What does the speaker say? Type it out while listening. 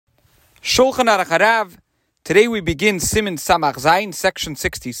Shulchan Aruch Harav. Today we begin Siman Samach Zayin, section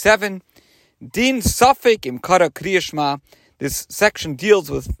 67. Din Safek Im Kara Kriya Shema. This section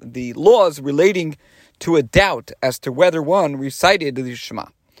deals with the laws relating to a doubt as to whether one recited the Shema.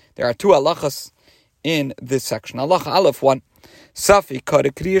 There are two halachas in this section. Halacha Aleph 1. Safek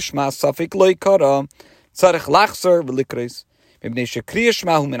Kara Kriya Shema, Safek Loi Kara, Tzarech Lachzor V'Likreis. Mibnei Shekriya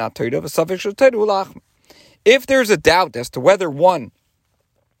Shema Hu Min HaTorah, V'Safek Shel Torah Hu Lachmer. If there's a doubt as to whether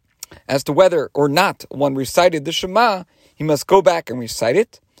or not one recited the Shema, he must go back and recite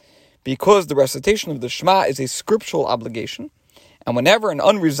it, because the recitation of the Shema is a scriptural obligation, and whenever an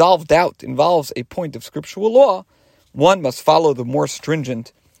unresolved doubt involves a point of scriptural law, one must follow the more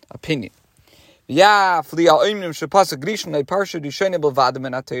stringent opinion. Now,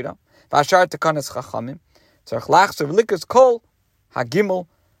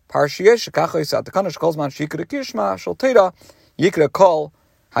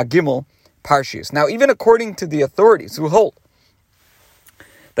 even according to the authorities who hold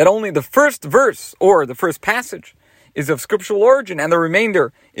that only the first verse or the first passage is of scriptural origin and the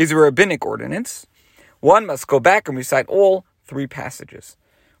remainder is a rabbinic ordinance, one must go back and recite all three passages.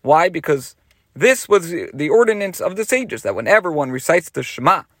 Why? Because this was the ordinance of the sages, that whenever one recites the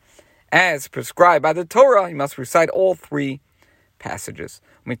Shema as prescribed by the Torah, he must recite all three passages.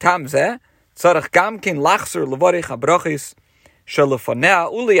 Mitam zeh, tzarech gamkin lachzor levarich habrachis shelefanea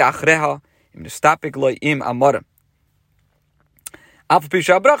uli achreha im nestapik loy im amorim. Alf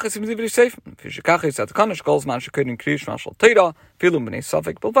pisha brachas im zivri seif. Fishikach is at kanish calls man shekudin kriyish mashal teira filum b'nei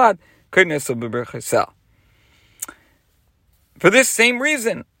safek bilvad kudin esav b'berchesel. For this same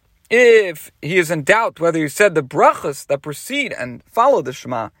reason, if he is in doubt whether he said the brachas that precede and follow the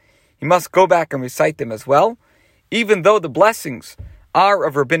Shema, he must go back and recite them as well, even though the blessings are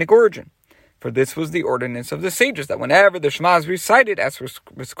of rabbinic origin. For this was the ordinance of the sages, that whenever the Shema is recited as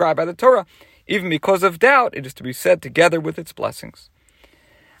prescribed by the Torah, even because of doubt, it is to be said together with its blessings.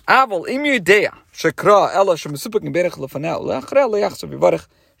 If,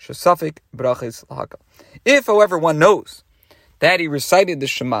 however, one knows that he recited the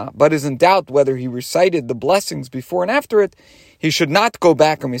Shema, but is in doubt whether he recited the blessings before and after it, he should not go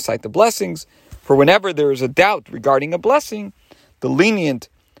back and recite the blessings, for whenever there is a doubt regarding a blessing, the lenient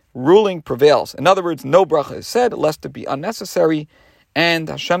ruling prevails. In other words, no bracha is said, lest it be unnecessary, and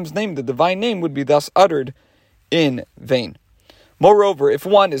Hashem's name, the divine name, would be thus uttered in vain. Moreover, if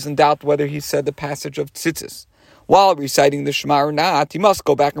one is in doubt whether he said the passage of tzitzis while reciting the Shema or not, he must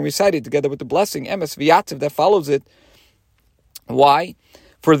go back and recite it together with the blessing, emes v'yatziv, that follows it. Why?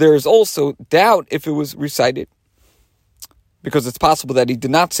 For there is also doubt if it was recited, because it's possible that he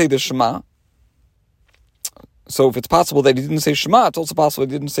did not say the Shema. So if it's possible that he didn't say Shema, it's also possible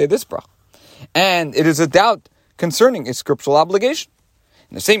he didn't say this bracha. And it is a doubt concerning a scriptural obligation.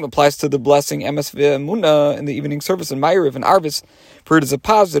 And the same applies to the blessing Emes V'Emunah in the evening service in Ma'ariv and Arvis, for it is a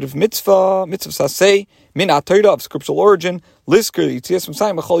positive mitzvah saseh, min ha'Torah, of scriptural origin, lisker yitzias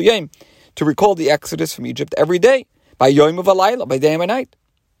Mitzrayim b'chol yom, to recall the exodus from Egypt every day, by yom u'valayla, by day and night.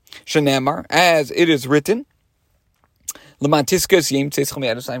 Shenemar, as it is written, L'man tiskas yom tzeischem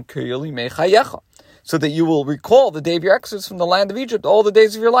yadosayim k'yol yimei chayecha, so that you will recall the day of your exodus from the land of Egypt all the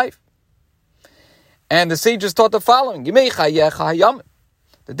days of your life. And the sages taught the following: Yimei chayecha hayamim,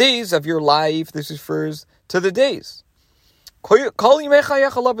 the days of your life. This refers to the days. Kol yimei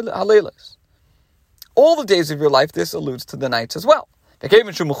chayecha haleilos, all the days of your life. This alludes to the nights as well. And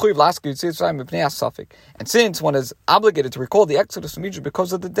since one is obligated to recall the exodus from Egypt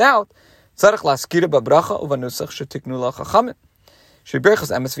because of the doubt, tzarech laskira b'bracha uvanusach shetiknu lachachamim sheberchas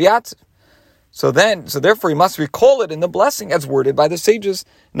emes v'yatziv. So therefore, you must recall it in the blessing as worded by the sages.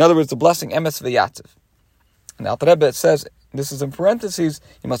 In other words, the blessing emes v'yatziv. And the Alter Rebbe says, this is in parentheses,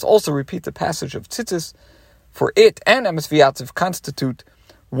 you must also repeat the passage of tzitzis, for it and emes v'yatziv constitute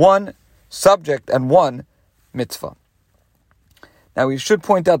one subject and one mitzvah. Now, we should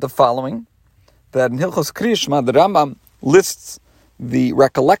point out the following, that in Hilchos Kriya Shema, the Rambam lists the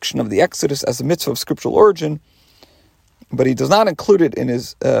recollection of the Exodus as a mitzvah of scriptural origin, but he does not include it in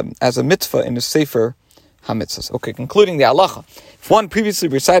his as a mitzvah in his Sefer HaMitzvahs. Okay, concluding the halacha. If one previously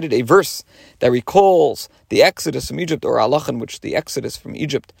recited a verse that recalls the Exodus from Egypt, or halacha in which the Exodus from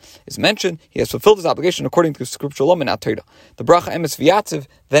Egypt is mentioned, he has fulfilled his obligation according to scriptural law min ha'Torah. The bracha emes v'yatziv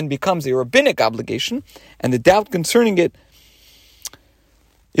then becomes a rabbinic obligation, and the doubt concerning it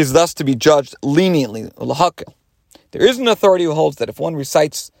is thus to be judged leniently. There is an authority who holds that if one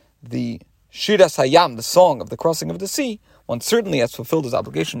recites the Shiras Hayam, the song of the crossing of the sea, one certainly has fulfilled his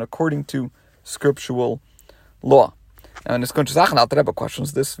obligation according to scriptural law. Now, in this Kuntres Alter Rebbe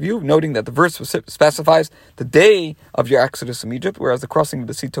questions this view, noting that the verse specifies the day of your exodus from Egypt, whereas the crossing of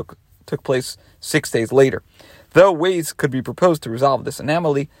the sea took took place 6 days later. Though ways could be proposed to resolve this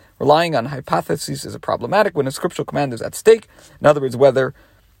anomaly, relying on hypotheses is problematic when a scriptural command is at stake. In other words, whether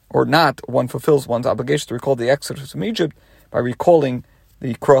or not one fulfills one's obligation to recall the exodus from Egypt by recalling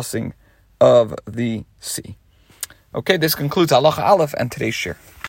the crossing of the sea. Okay, this concludes Halacha Aleph and today's share.